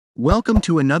Welcome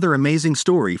to another amazing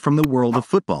story from the world of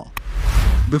football.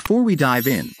 Before we dive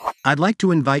in, I'd like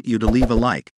to invite you to leave a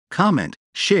like, comment,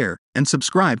 share, and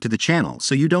subscribe to the channel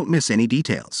so you don't miss any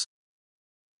details.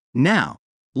 Now,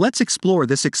 let's explore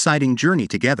this exciting journey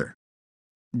together.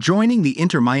 Joining the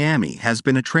Inter Miami has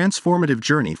been a transformative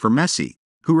journey for Messi,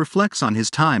 who reflects on his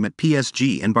time at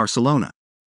PSG and Barcelona.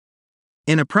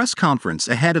 In a press conference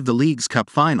ahead of the League's Cup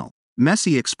final,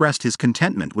 Messi expressed his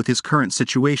contentment with his current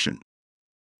situation.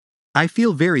 "I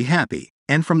feel very happy,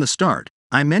 and from the start,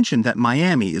 I mentioned that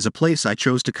Miami is a place I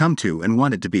chose to come to and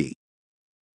wanted to be.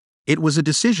 It was a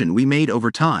decision we made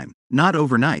over time, not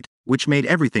overnight, which made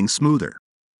everything smoother.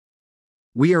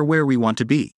 We are where we want to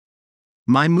be.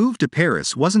 My move to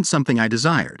Paris wasn't something I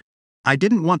desired. I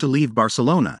didn't want to leave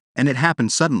Barcelona, and it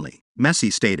happened suddenly,"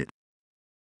 Messi stated.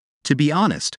 "To be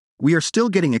honest, we are still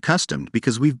getting accustomed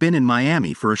because we've been in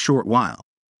Miami for a short while.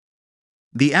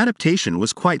 The adaptation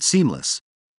was quite seamless.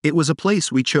 It was a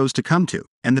place we chose to come to,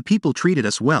 and the people treated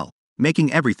us well,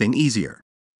 making everything easier.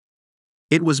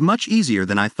 It was much easier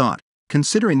than I thought,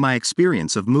 considering my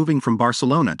experience of moving from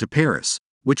Barcelona to Paris,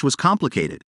 which was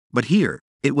complicated, but here,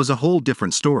 it was a whole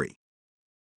different story."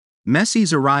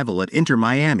 Messi's arrival at Inter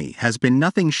Miami has been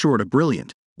nothing short of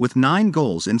brilliant, with 9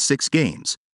 goals in 6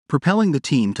 games, propelling the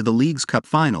team to the League's Cup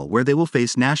final where they will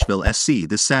face Nashville SC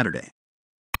this Saturday.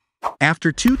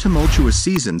 After 2 tumultuous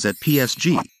seasons at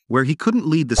PSG, where he couldn't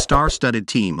lead the star-studded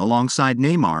team alongside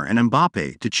Neymar and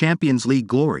Mbappe to Champions League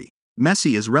glory,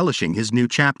 Messi is relishing his new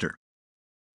chapter.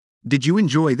 Did you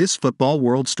enjoy this football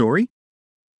world story?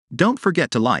 Don't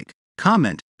forget to like,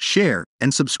 comment, share,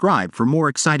 and subscribe for more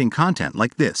exciting content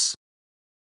like this.